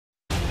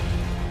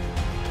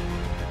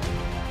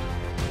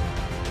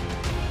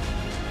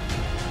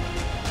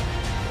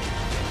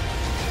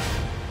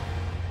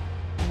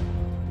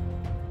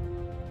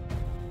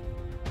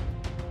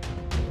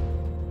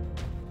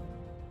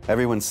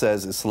Everyone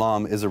says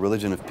Islam is a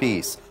religion of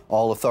peace,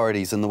 all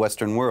authorities in the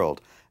Western world.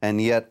 And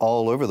yet,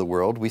 all over the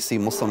world, we see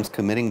Muslims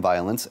committing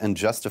violence and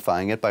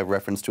justifying it by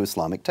reference to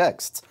Islamic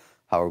texts.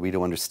 How are we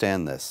to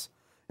understand this?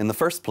 In the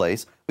first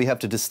place, we have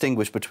to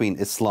distinguish between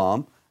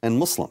Islam and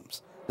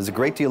Muslims. There's a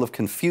great deal of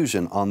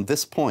confusion on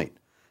this point.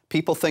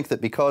 People think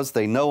that because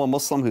they know a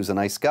Muslim who's a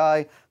nice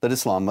guy, that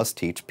Islam must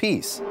teach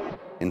peace.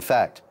 In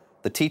fact,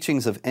 the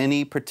teachings of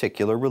any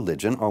particular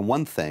religion are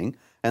one thing,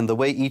 and the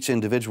way each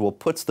individual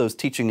puts those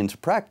teachings into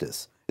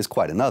practice is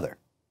quite another.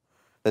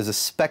 There's a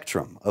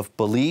spectrum of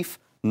belief,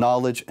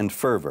 knowledge, and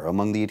fervor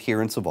among the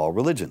adherents of all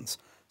religions.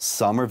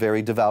 Some are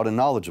very devout and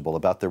knowledgeable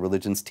about their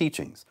religion's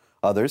teachings.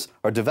 Others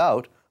are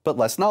devout, but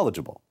less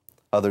knowledgeable.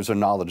 Others are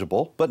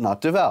knowledgeable, but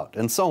not devout,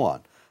 and so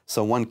on.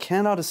 So one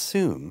cannot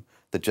assume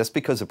that just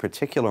because a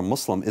particular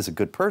Muslim is a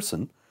good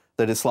person,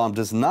 that Islam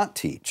does not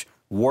teach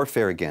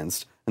warfare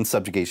against and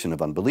subjugation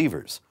of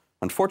unbelievers.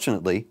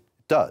 Unfortunately,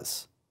 it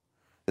does.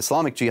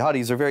 Islamic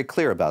jihadis are very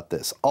clear about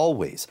this,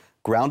 always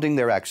grounding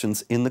their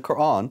actions in the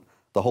Quran,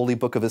 the holy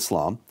book of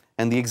Islam,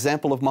 and the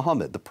example of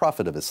Muhammad, the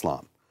prophet of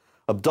Islam.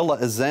 Abdullah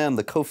Azzam,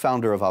 the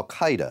co-founder of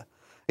Al-Qaeda,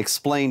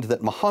 explained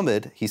that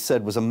Muhammad, he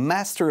said, was a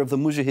master of the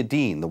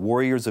mujahideen, the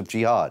warriors of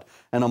jihad,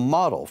 and a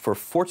model for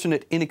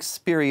fortunate,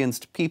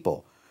 inexperienced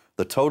people.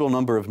 The total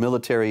number of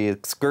military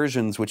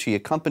excursions which he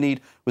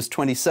accompanied was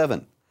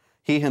 27.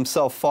 He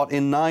himself fought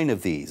in 9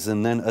 of these,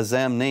 and then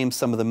Azzam named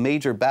some of the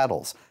major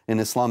battles in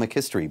Islamic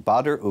history: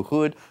 Badr,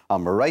 Uhud,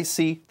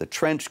 Al-Muraisi, the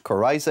Trench,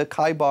 Qurayza,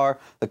 Khaybar,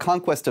 the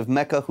conquest of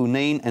Mecca,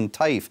 Hunain, and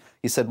Taif.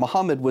 He said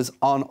Muhammad was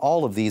on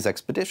all of these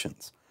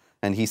expeditions.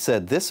 And he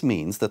said this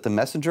means that the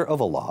Messenger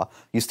of Allah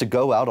used to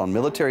go out on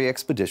military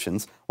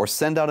expeditions or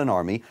send out an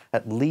army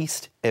at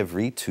least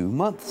every 2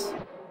 months.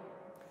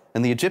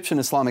 And the Egyptian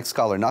Islamic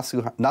scholar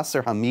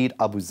Nasser Hamid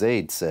Abu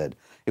Zaid said,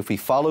 if we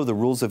follow the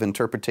rules of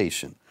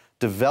interpretation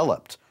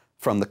developed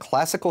from the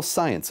classical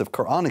science of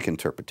Quranic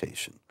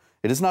interpretation,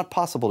 it is not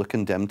possible to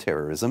condemn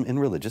terrorism in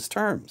religious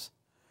terms.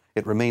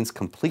 It remains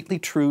completely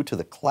true to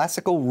the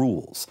classical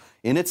rules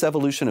in its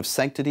evolution of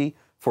sanctity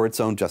for its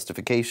own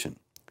justification.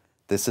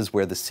 This is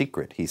where the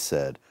secret, he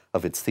said,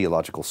 of its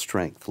theological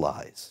strength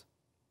lies.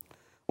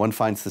 One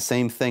finds the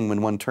same thing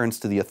when one turns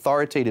to the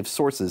authoritative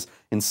sources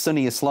in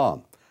Sunni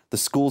Islam, the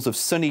schools of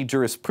Sunni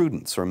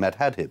jurisprudence, or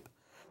madhab,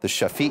 the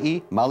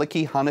Shafi'i,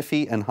 Maliki,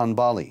 Hanafi, and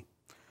Hanbali.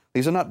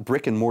 These are not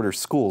brick-and-mortar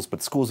schools,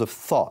 but schools of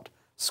thought,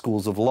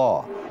 schools of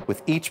law,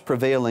 with each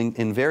prevailing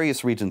in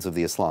various regions of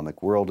the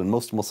Islamic world and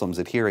most Muslims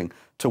adhering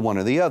to one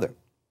or the other.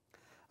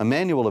 A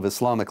manual of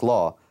Islamic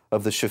law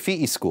of the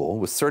Shafi'i school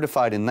was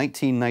certified in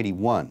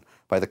 1991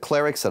 by the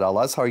clerics at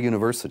Al-Azhar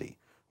University,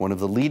 one of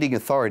the leading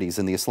authorities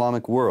in the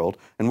Islamic world,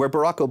 and where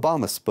Barack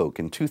Obama spoke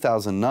in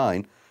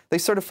 2009. They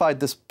certified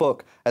this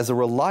book as a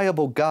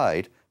reliable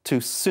guide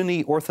to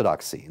Sunni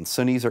orthodoxy, and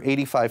Sunnis are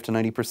 85 to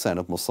 90%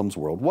 of Muslims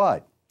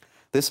worldwide.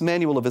 This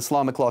manual of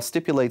Islamic law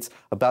stipulates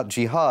about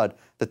jihad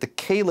that the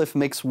caliph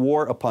makes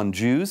war upon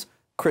Jews,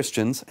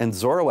 Christians, and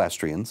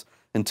Zoroastrians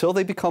until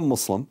they become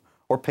Muslim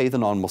or pay the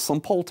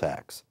non-Muslim poll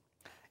tax.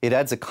 It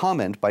adds a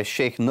comment by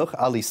Sheikh Nuh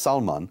Ali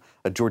Salman,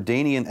 a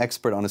Jordanian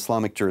expert on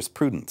Islamic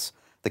jurisprudence.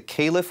 The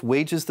caliph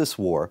wages this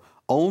war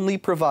only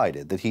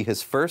provided that he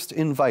has first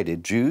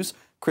invited Jews,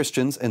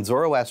 Christians, and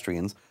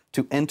Zoroastrians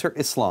to enter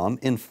Islam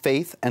in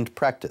faith and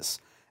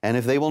practice, and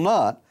if they will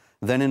not,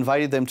 then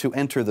invited them to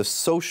enter the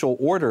social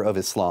order of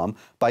Islam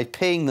by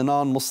paying the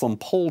non-Muslim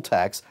poll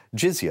tax,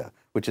 jizya,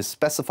 which is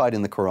specified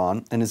in the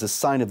Quran and is a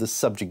sign of the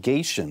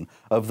subjugation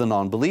of the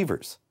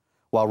non-believers,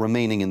 while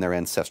remaining in their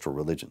ancestral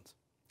religions.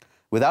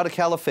 Without a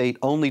caliphate,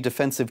 only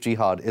defensive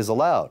jihad is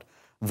allowed.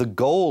 The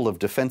goal of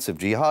defensive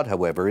jihad,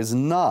 however, is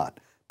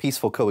not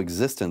peaceful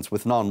coexistence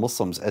with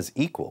non-Muslims as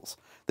equals.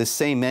 This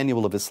same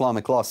manual of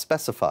Islamic law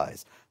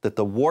specifies that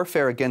the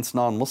warfare against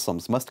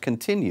non-Muslims must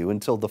continue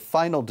until the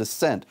final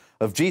descent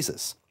of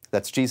Jesus.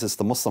 That's Jesus,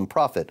 the Muslim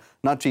prophet,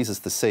 not Jesus,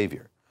 the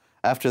Savior.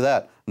 After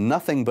that,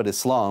 nothing but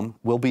Islam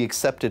will be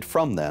accepted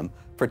from them,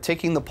 for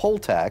taking the poll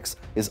tax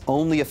is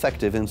only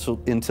effective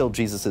until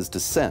Jesus'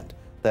 descent.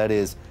 That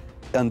is,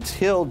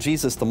 until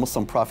Jesus, the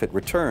Muslim prophet,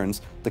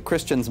 returns, the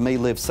Christians may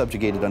live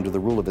subjugated under the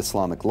rule of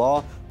Islamic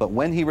law, but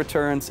when he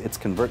returns, it's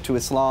convert to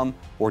Islam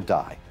or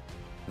die.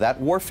 That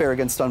warfare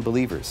against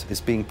unbelievers is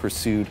being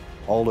pursued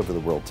all over the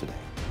world today.